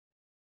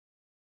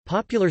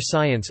Popular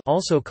science,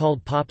 also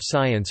called pop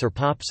science or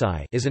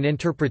pop-sci, is an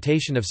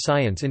interpretation of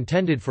science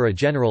intended for a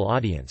general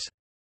audience.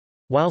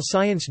 While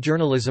science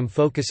journalism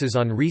focuses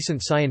on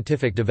recent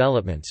scientific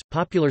developments,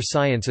 popular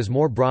science is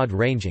more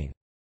broad-ranging.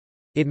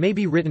 It may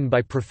be written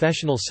by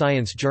professional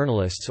science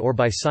journalists or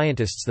by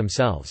scientists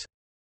themselves.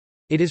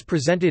 It is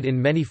presented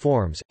in many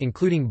forms,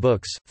 including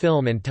books,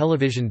 film and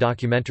television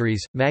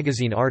documentaries,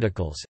 magazine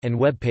articles, and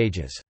web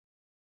pages.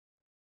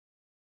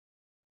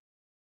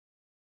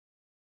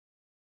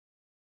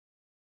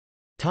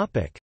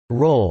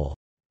 Role.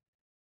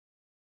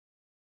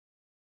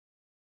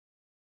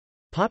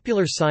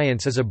 Popular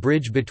science is a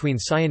bridge between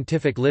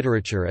scientific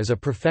literature as a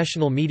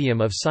professional medium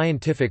of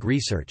scientific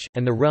research,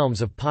 and the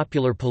realms of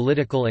popular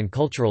political and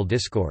cultural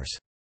discourse.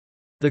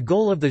 The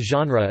goal of the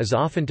genre is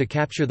often to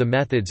capture the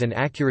methods and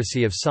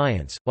accuracy of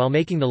science, while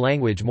making the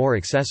language more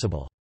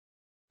accessible.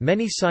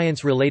 Many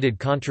science-related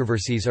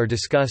controversies are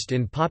discussed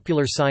in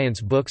popular science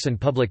books and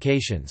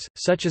publications,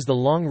 such as the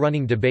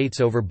long-running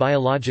debates over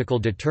biological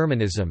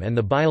determinism and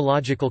the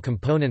biological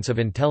components of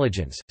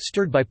intelligence,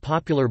 stirred by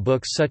popular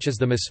books such as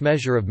The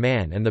Mismeasure of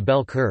Man and The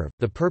Bell Curve.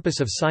 The purpose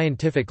of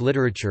scientific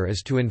literature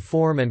is to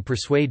inform and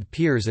persuade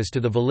peers as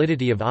to the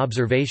validity of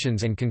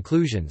observations and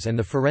conclusions and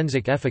the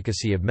forensic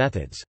efficacy of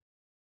methods.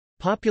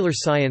 Popular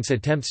science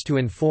attempts to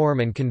inform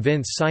and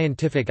convince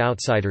scientific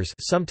outsiders,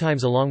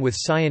 sometimes along with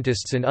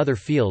scientists in other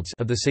fields,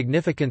 of the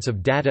significance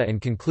of data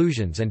and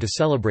conclusions and to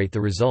celebrate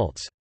the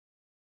results.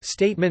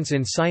 Statements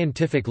in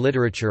scientific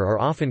literature are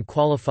often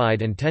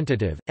qualified and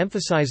tentative,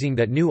 emphasizing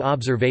that new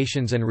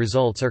observations and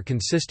results are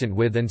consistent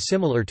with and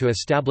similar to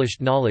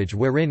established knowledge,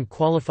 wherein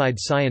qualified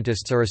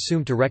scientists are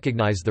assumed to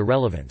recognize the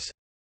relevance.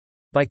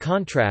 By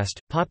contrast,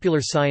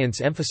 popular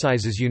science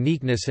emphasizes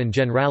uniqueness and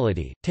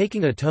generality,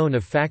 taking a tone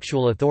of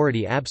factual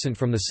authority absent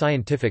from the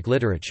scientific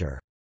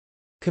literature.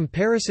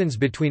 Comparisons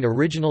between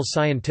original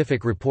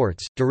scientific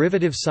reports,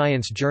 derivative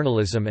science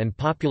journalism and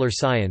popular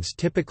science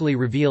typically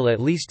reveal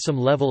at least some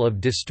level of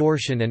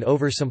distortion and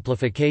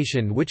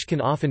oversimplification, which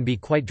can often be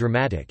quite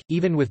dramatic.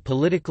 Even with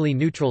politically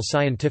neutral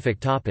scientific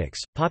topics,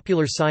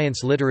 popular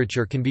science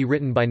literature can be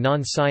written by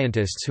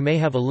non-scientists who may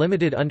have a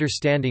limited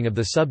understanding of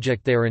the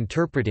subject they are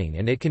interpreting,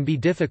 and it can be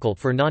difficult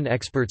for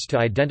non-experts to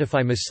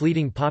identify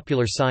misleading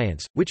popular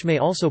science, which may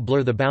also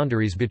blur the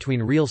boundaries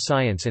between real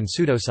science and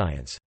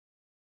pseudoscience.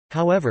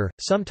 However,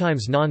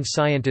 sometimes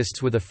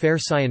non-scientists with a fair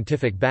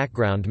scientific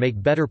background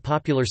make better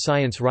popular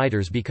science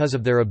writers because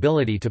of their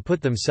ability to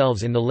put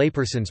themselves in the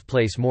layperson's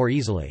place more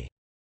easily.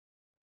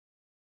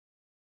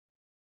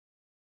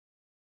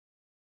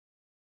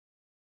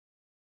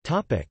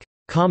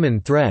 Common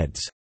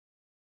threads.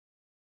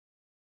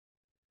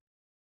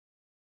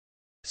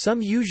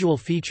 Some usual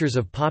features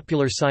of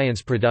popular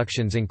science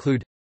productions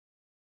include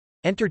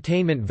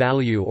entertainment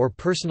value or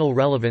personal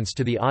relevance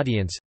to the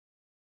audience,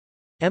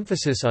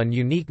 emphasis on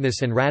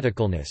uniqueness and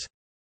radicalness,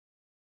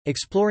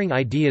 exploring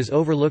ideas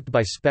overlooked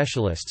by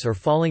specialists or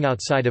falling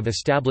outside of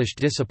established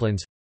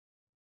disciplines,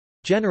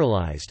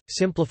 generalized,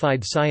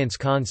 simplified science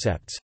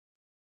concepts,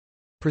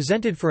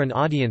 presented for an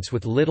audience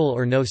with little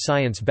or no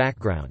science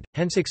background,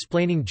 hence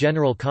explaining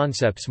general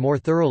concepts more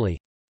thoroughly,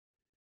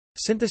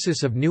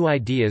 synthesis of new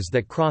ideas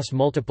that cross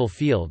multiple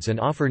fields and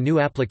offer new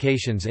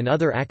applications in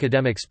other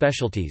academic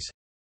specialties,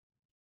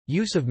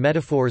 use of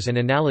metaphors and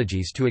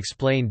analogies to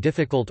explain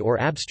difficult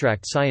or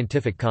abstract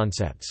scientific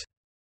concepts.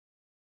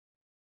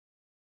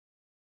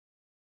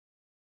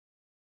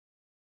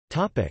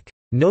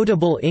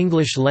 Notable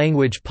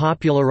English-language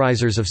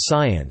popularizers of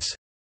science.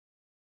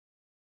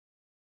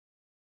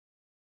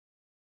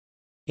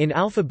 In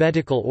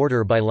alphabetical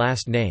order by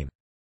last name.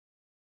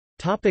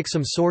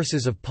 Some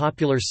sources of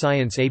popular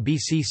science.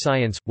 ABC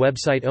Science –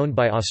 website owned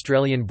by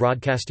Australian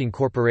Broadcasting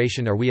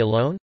Corporation. Are We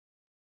Alone?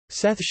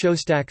 Seth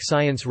Shostak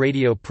Science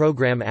Radio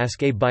Program.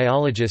 Ask a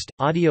Biologist,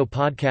 audio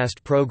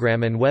podcast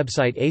program and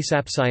website.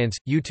 ASAP Science,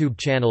 YouTube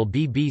channel.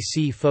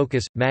 BBC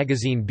Focus,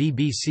 magazine.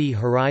 BBC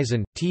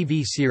Horizon,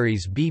 TV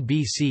series.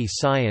 BBC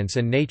Science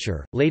and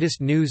Nature, latest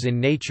news in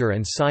nature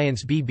and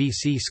science.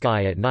 BBC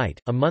Sky at Night,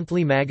 a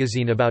monthly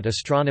magazine about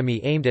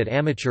astronomy aimed at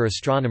amateur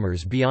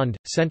astronomers. Beyond,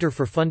 Center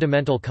for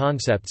Fundamental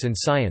Concepts in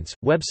Science,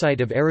 website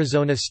of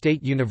Arizona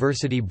State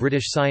University.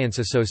 British Science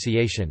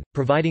Association,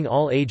 providing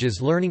all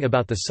ages learning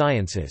about the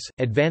sciences,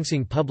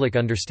 advancing public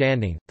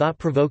understanding,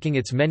 thought-provoking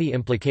its many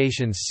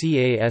implications.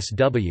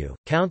 CASW,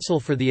 Council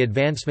for the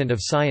Advancement of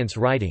Science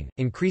Writing,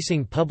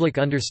 increasing public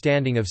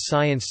understanding of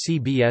science.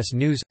 CBS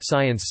News,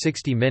 Science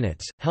 60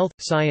 Minutes, Health,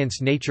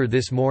 Science. Nature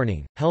This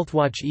Morning,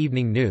 HealthWatch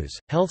Evening News,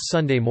 Health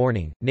Sunday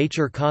Morning,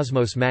 Nature.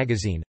 Cosmos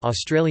Magazine,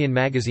 Australian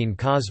magazine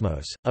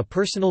Cosmos, a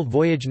personal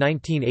voyage.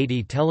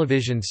 1980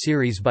 television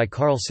series by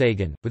Carl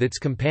Sagan, with its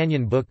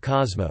companion book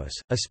Cosmos,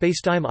 a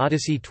Spacetime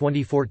Odyssey.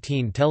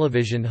 2014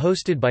 television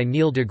hosted by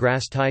Neil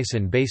deGrasse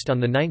Tyson based on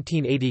the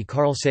 1980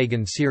 Carl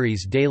Sagan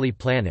series Daily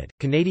Planet,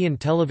 Canadian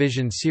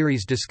television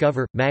series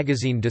Discover,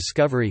 magazine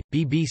Discovery,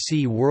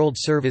 BBC World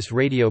Service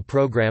radio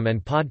program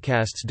and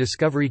podcasts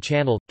Discovery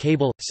Channel,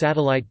 cable,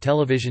 satellite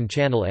television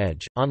channel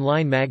Edge,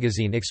 online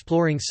magazine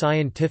exploring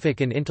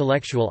scientific and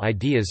intellectual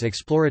ideas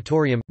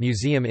Exploratorium,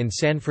 museum in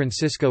San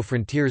Francisco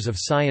Frontiers of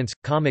Science,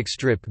 comic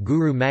strip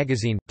Guru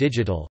magazine,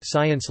 digital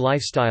Science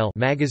Lifestyle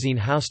magazine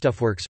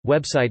HowStuffWorks,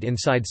 website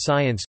Inside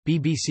Science,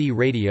 BBC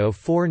Radio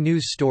 4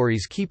 news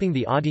stories keeping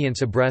the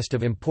audience abreast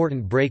of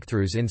important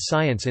breakthroughs in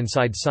science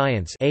Inside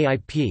Science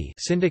AIP,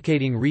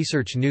 syndicating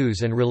research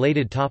news and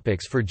related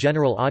topics for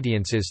general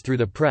audiences through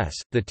the press,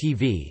 the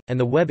TV, and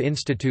the Web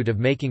Institute of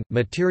Making,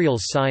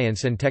 Materials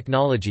Science and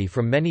Technology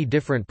from many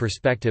different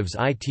perspectives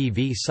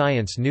ITV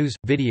Science news,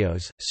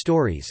 videos,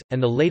 stories,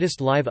 and the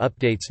latest live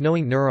updates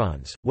Knowing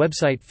Neurons,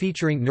 website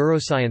featuring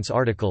neuroscience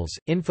articles,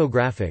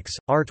 infographics,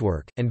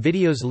 artwork, and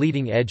videos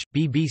Leading Edge,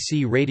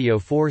 BBC Radio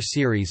 4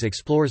 series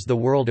explores the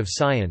world of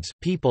science,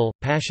 people,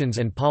 passions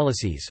and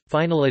policies,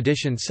 final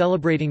edition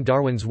celebrating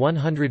Darwin's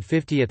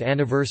 150th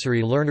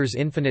anniversary Learners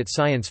Infinite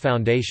Science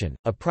Foundation,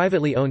 a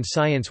privately owned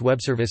science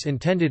webservice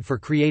intended for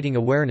creating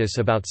awareness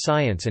about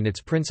science and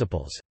its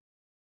principles.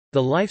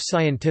 The Life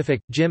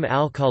Scientific, Jim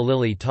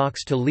Al-Khalili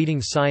talks to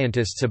leading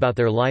scientists about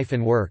their life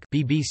and work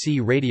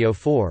BBC Radio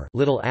 4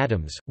 Little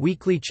Atoms,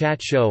 weekly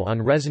chat show on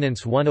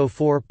Resonance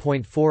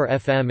 104.4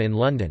 FM in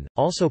London,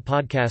 also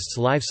podcasts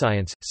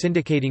LiveScience,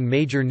 syndicating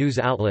major news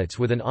outlets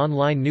with an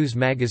online news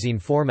magazine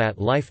format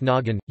Life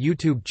Noggin,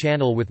 YouTube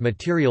channel with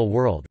Material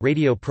World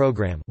radio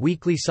program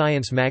weekly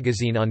science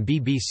magazine on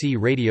BBC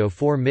Radio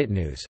 4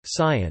 MITnews,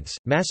 Science,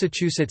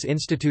 Massachusetts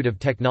Institute of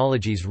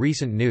Technology's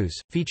recent news,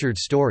 featured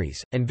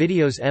stories, and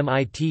videos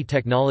MIT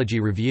Technology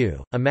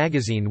Review, a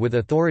magazine with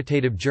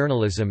authoritative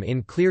journalism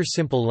in clear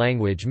simple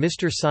language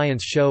Mr.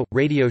 Science Show,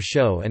 radio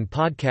show and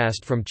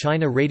podcast from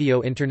China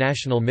Radio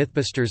International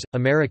Mythbusters,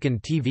 American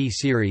TV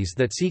series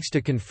that seeks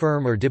to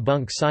confirm or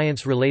debunk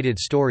science-related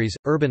stories,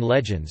 urban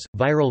legends,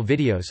 viral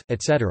videos,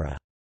 etc.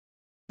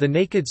 The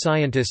Naked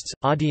Scientists,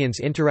 audience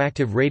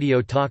interactive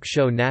radio talk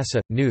show NASA,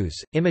 news,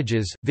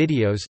 images,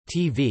 videos,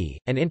 TV,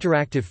 and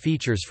interactive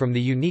features from the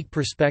unique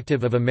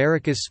perspective of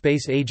America's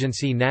space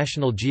agency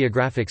National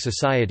Geographic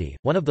Society,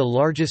 one of the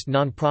largest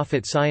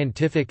non-profit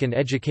scientific and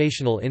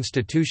educational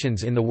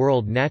institutions in the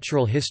world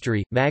Natural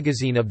History,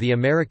 magazine of the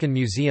American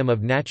Museum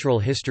of Natural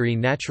History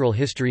Natural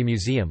History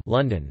Museum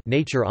London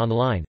Nature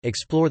Online,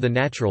 explore the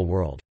natural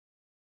world.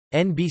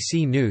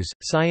 NBC News,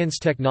 Science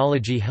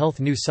Technology Health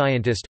New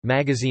Scientist,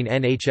 magazine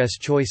NHS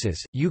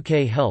Choices,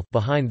 UK Health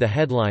behind the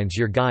headlines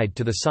your guide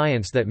to the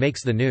science that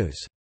makes the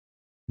news.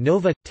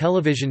 Nova –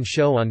 television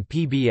show on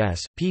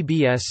PBS,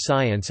 PBS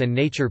Science and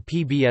Nature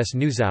PBS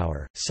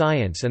NewsHour,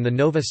 Science and the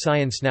Nova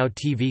Science Now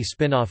TV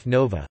spin-off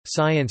Nova,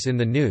 Science in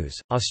the News,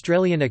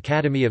 Australian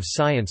Academy of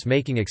Science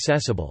making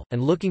accessible,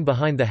 and looking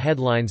behind the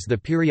headlines the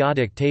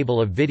periodic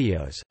table of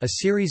videos, a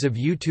series of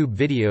YouTube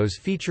videos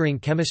featuring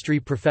chemistry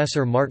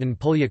professor Martin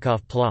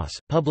Polyakov Plus,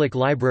 Public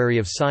Library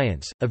of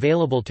Science,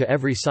 available to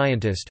every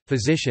scientist,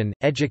 physician,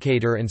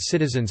 educator and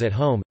citizens at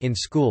home, in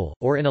school,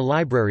 or in a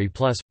library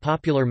plus,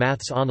 Popular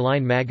Maths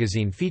online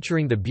magazine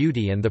featuring the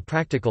beauty and the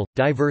practical,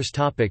 diverse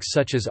topics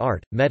such as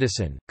art,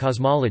 medicine,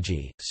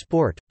 cosmology,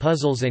 sport,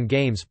 puzzles and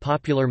games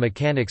Popular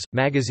Mechanics,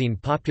 magazine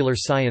Popular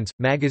Science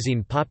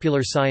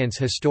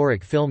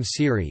Historic Film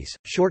Series,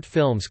 short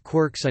films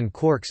Quirks and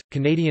Quarks,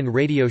 Canadian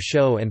radio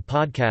show and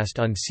podcast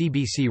on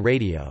CBC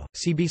Radio,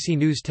 CBC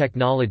News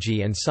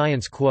Technology and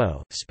Science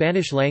Quo,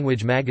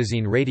 Spanish-language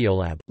magazine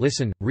Radiolab,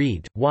 listen,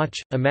 read, watch,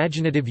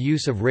 imaginative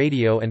use of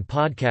radio and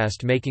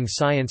podcast making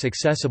science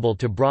accessible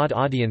to broad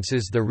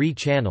audiences The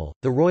Channel,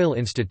 the Royal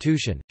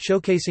Institution,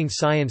 showcasing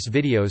science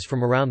videos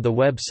from around the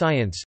web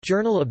Science,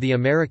 Journal of the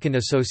American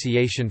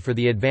Association for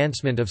the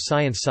Advancement of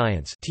Science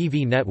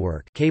TV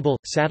network, cable,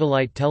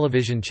 satellite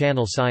television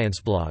channel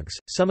Science blogs,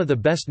 some of the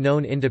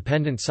best-known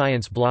independent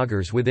science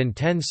bloggers within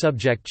 10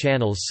 subject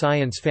channels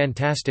Science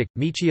Fantastic,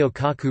 Michio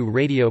Kaku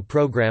radio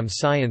program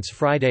Science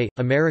Friday,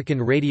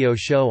 American radio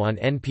show on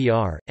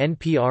NPR,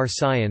 NPR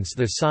Science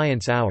The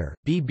Science Hour,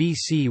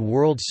 BBC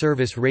World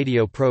Service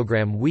radio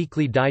program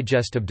Weekly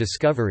Digest of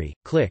Discovery,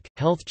 Click,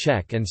 Health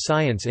Check and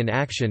Science in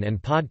Action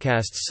and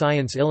podcasts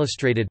Science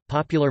Illustrated,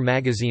 popular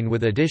magazine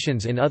with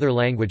editions in other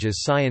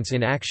languages Science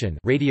in Action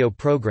radio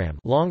program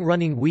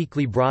long-running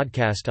weekly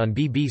broadcast on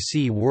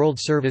BBC World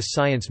Service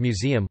Science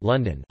Museum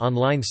London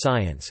online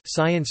Science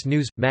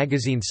News,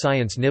 magazine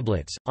Science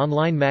Niblets,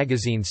 online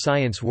magazine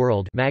Science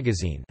World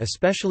magazine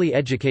especially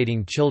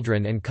educating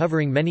children and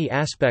covering many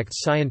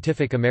aspects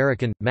Scientific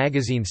American,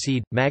 magazine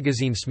Seed,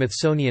 magazine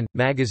Smithsonian,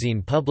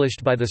 magazine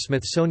published by the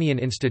Smithsonian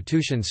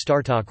Institution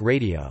StarTalk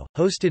Radio,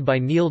 hosted by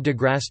Neil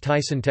deGrasse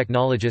Tyson.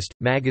 Technologist,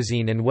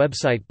 magazine and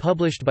website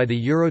published by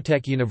the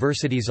Eurotech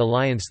Universities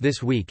Alliance.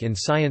 This Week in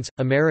Science,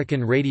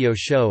 American radio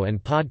show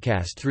and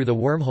podcast Through the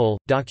Wormhole,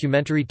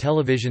 documentary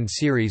television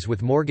series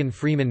with Morgan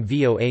Freeman.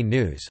 VOA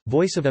News,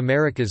 Voice of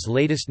America's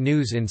latest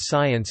news in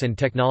science and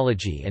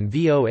technology, and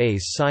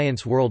VOA's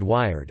Science World.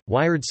 Wired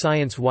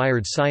Science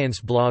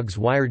blogs.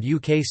 Wired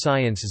UK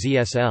Science.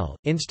 ZSL,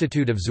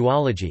 Institute of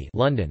Zoology,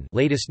 London,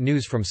 latest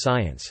news from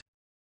science.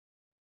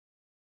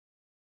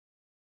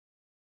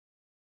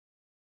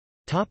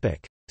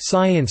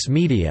 Science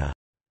media.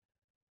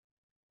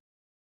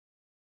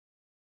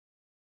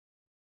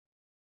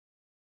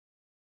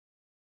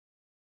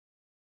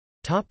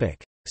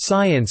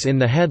 Science in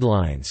the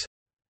headlines.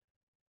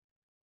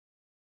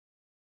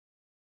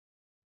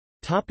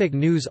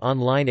 News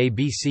online.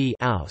 ABC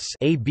Aus,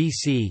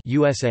 ABC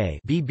USA,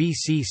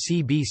 BBC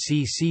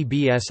CBC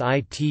CBS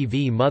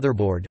ITV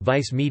Motherboard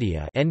Vice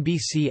Media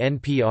NBC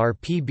NPR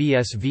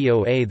PBS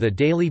VOA The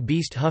Daily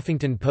Beast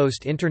Huffington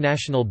Post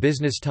International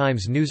Business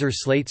Times Newser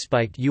Slate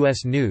Spiked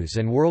US News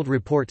and World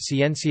Report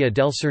Ciencia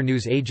del Sur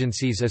News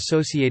Agencies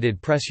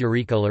Associated Press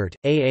Eureka Alert,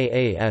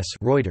 AAAS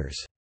Reuters.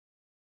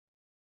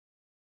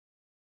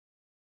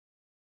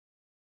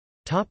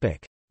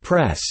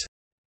 Press.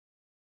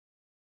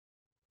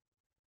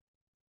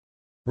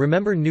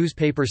 Remember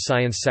newspaper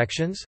science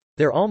sections?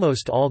 They're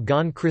almost all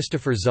gone.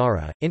 Christopher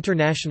Zara,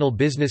 International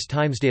Business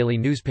Times. Daily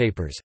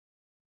newspapers.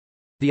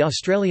 The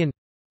Australian,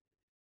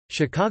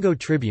 Chicago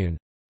Tribune,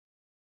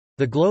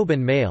 The Globe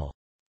and Mail,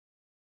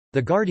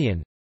 The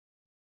Guardian,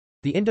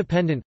 The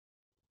Independent,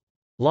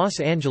 Los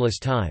Angeles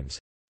Times,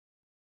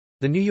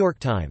 The New York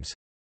Times,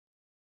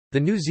 The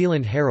New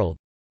Zealand Herald,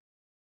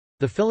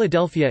 The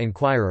Philadelphia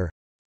Inquirer,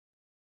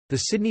 The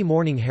Sydney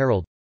Morning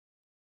Herald,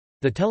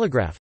 The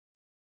Telegraph,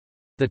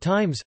 The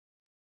Times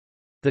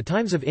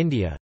of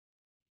India,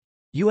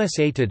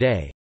 USA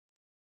Today,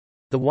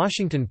 The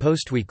Washington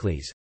Post.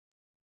 Weeklies,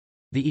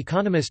 The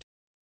Economist,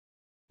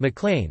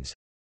 Maclean's,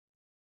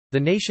 The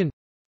Nation,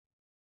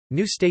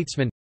 New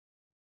Statesman,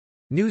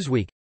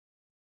 Newsweek,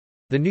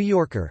 The New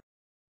Yorker,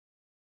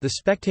 The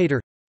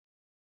Spectator,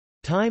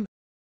 Time,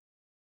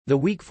 The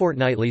Week.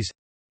 Fortnightlies,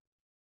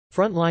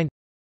 Frontline,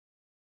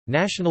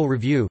 National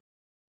Review,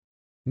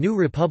 New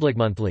Republic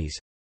Monthlies,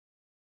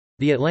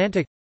 The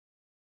Atlantic,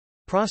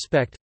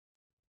 Prospect,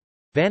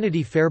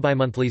 Vanity Fair.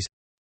 Bimonthlies,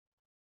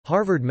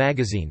 Harvard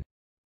Magazine,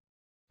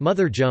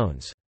 Mother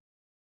Jones.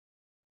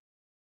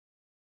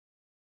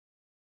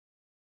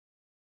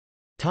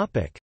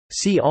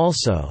 See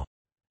also: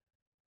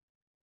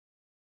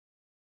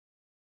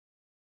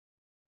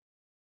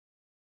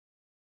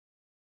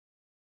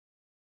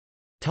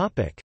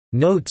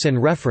 Notes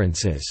and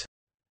references.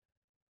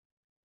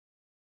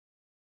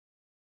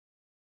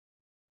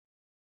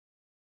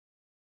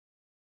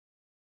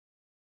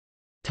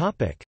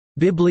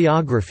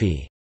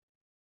 Bibliography.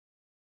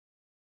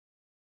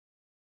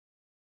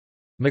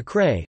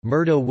 McCrae,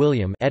 Murdo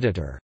William,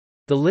 editor.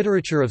 The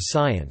Literature of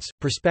Science: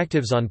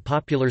 Perspectives on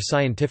Popular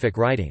Scientific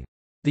Writing.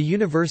 The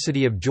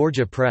University of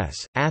Georgia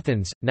Press,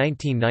 Athens,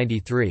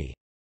 1993.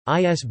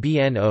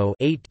 ISBN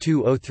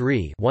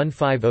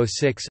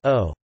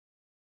 0-8203-1506-0.